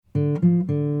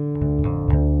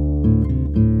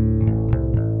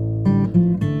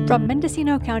From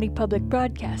Mendocino County Public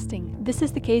Broadcasting, this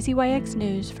is the KZYX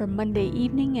News for Monday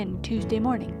evening and Tuesday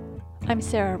morning. I'm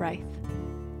Sarah Reith.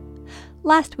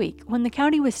 Last week, when the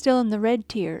county was still in the red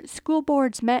tier, school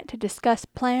boards met to discuss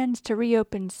plans to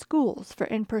reopen schools for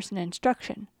in-person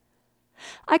instruction.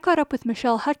 I caught up with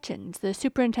Michelle Hutchins, the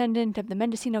superintendent of the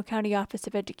Mendocino County Office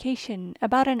of Education,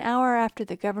 about an hour after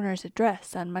the governor's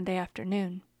address on Monday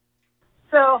afternoon.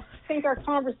 So I think our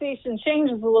conversation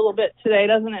changes a little bit today,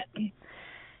 doesn't it?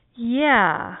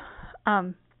 Yeah.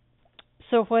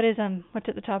 So what's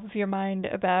at the top of your mind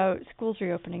about schools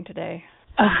reopening today?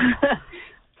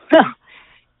 Well,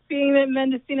 being that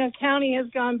Mendocino County has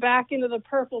gone back into the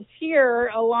purple tier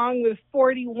along with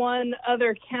 41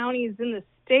 other counties in the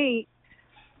state,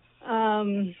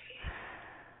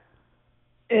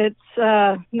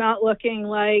 it's not looking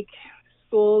like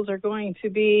schools are going to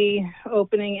be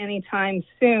opening anytime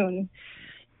soon.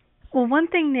 Well, one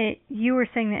thing that you were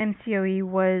saying the MCOE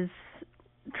was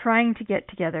trying to get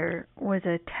together was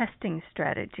a testing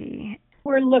strategy.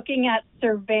 We're looking at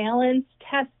surveillance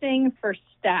testing for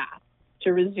staff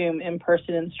to resume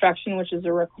in-person instruction, which is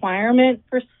a requirement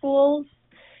for schools.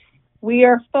 We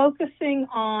are focusing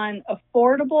on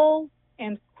affordable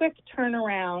and quick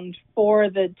turnaround for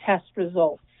the test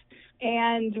results.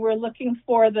 And we're looking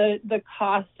for the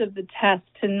cost of the test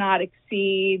to not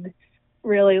exceed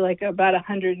really like about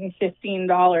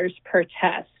 $115 per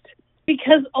test.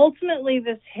 Because ultimately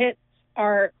this hits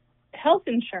our health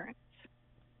insurance.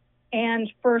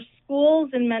 And for schools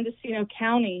in Mendocino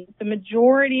County, the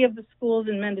majority of the schools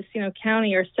in Mendocino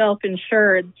County are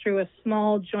self-insured through a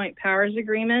small joint powers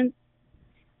agreement.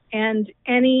 And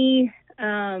any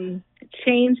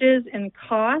changes in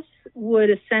costs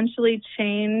would essentially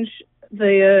change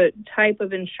the type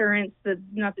of insurance,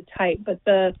 not the type, but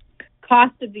the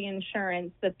cost of the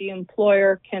insurance that the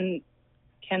employer can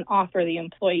offer the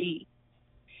employee.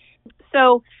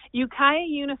 So Ukiah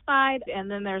Unified, and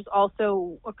then there's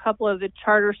also a couple of the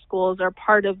charter schools are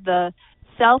part of the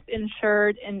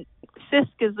self-insured, and CISC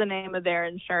is the name of their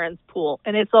insurance pool.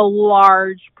 And it's a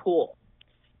large pool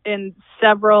in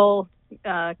several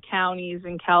counties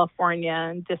in California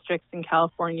and districts in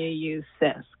California use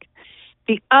CISC.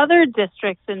 The other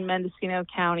districts in Mendocino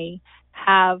County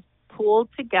have pooled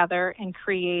together and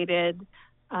created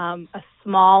a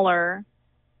smaller,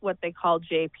 what they call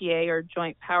JPA or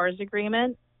Joint Powers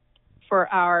Agreement for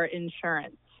our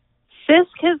insurance. CISC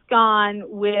has gone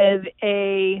with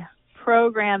a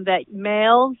program that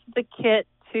mails the kit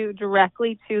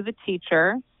directly to the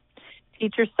teacher.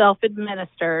 Teacher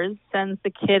self-administers, sends the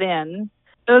kit in.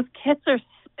 Those kits are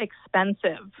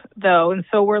expensive, though, and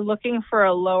so we're looking for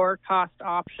a lower cost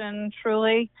option,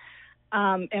 truly.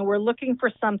 And we're looking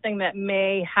for something that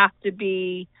may have to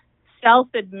be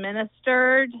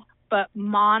self-administered but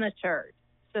monitored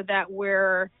so that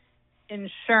we're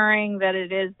ensuring that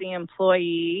it is the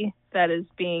employee that is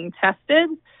being tested.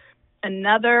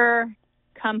 Another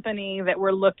company that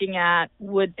we're looking at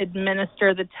would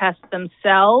administer the test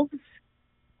themselves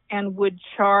and would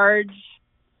charge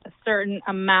a certain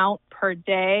amount per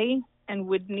day and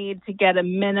would need to get a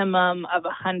minimum of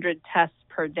 100 tests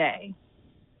per day.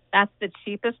 That's the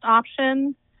cheapest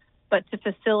option, but to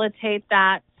facilitate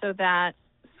that so that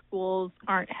schools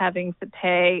aren't having to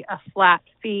pay a flat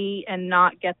fee and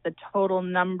not get the total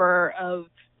number of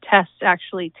tests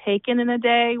actually taken in a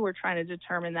day, we're trying to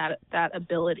determine that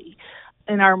ability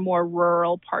in our more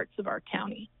rural parts of our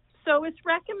county. So it's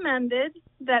recommended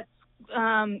that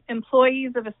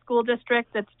employees of a school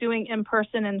district that's doing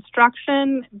in-person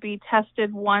instruction be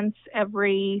tested once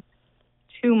every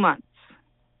 2 months.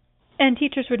 And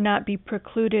teachers would not be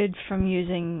precluded from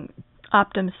using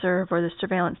OptumServe or the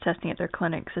surveillance testing at their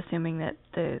clinics, assuming that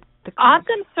the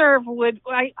OptumServe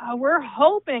we're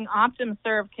hoping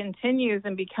OptumServe continues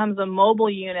and becomes a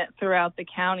mobile unit throughout the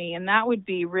county, and that would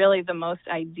be really the most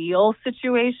ideal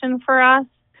situation for us.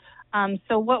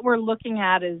 So what we're looking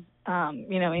at is,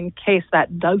 in case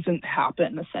that doesn't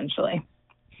happen, essentially.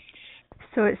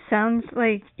 So it sounds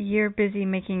like you're busy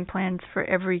making plans for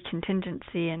every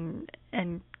contingency and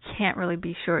can't really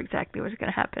be sure exactly what's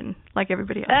going to happen, like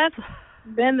everybody else.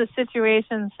 That's been the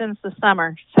situation since the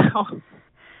summer. So,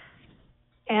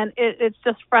 and it's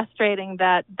just frustrating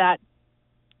that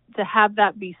to have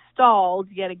that be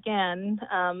stalled yet again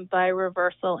by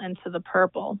reversal into the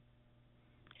purple.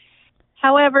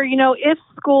 However, if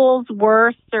schools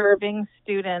were serving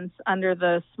students under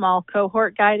the small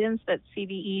cohort guidance that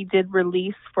CDE did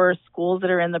release for schools that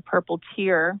are in the purple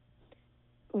tier,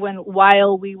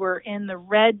 while we were in the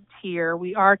red tier,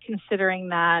 we are considering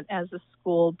that as a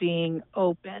school being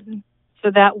open.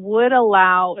 So that would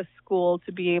allow a school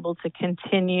to be able to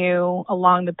continue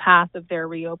along the path of their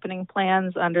reopening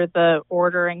plans under the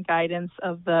order and guidance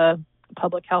of the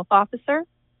public health officer.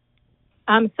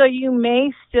 So you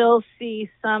may still see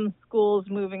some schools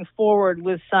moving forward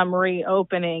with some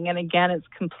reopening. And again, it's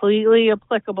completely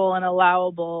applicable and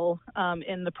allowable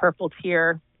in the purple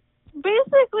tier.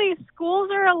 Basically, schools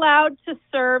are allowed to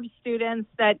serve students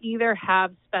that either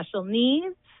have special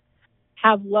needs,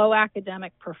 have low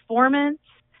academic performance,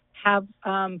 have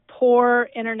poor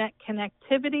internet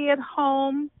connectivity at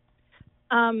home,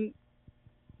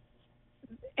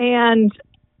 and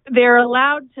they're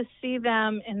allowed to see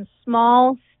them in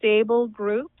small, stable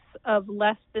groups of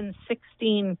less than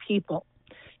 16 people.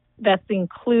 That's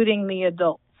including the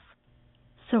adults.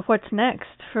 So what's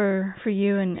next for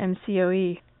you and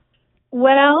MCOE?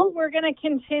 Well, we're going to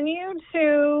continue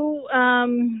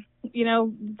to,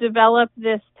 develop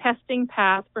this testing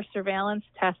path for surveillance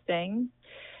testing.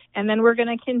 And then we're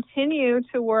going to continue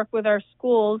to work with our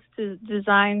schools to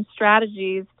design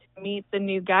strategies to meet the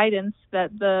new guidance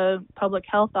that the public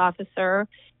health officer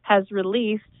has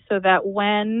released so that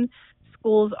when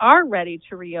schools are ready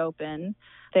to reopen,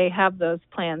 they have those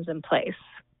plans in place.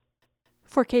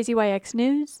 For KZYX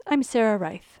News, I'm Sarah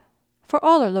Reith. For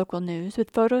all our local news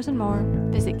with photos and more,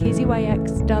 visit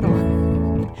kzyx.org.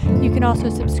 You can also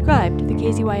subscribe to the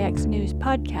KZYX News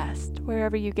podcast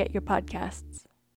wherever you get your podcasts.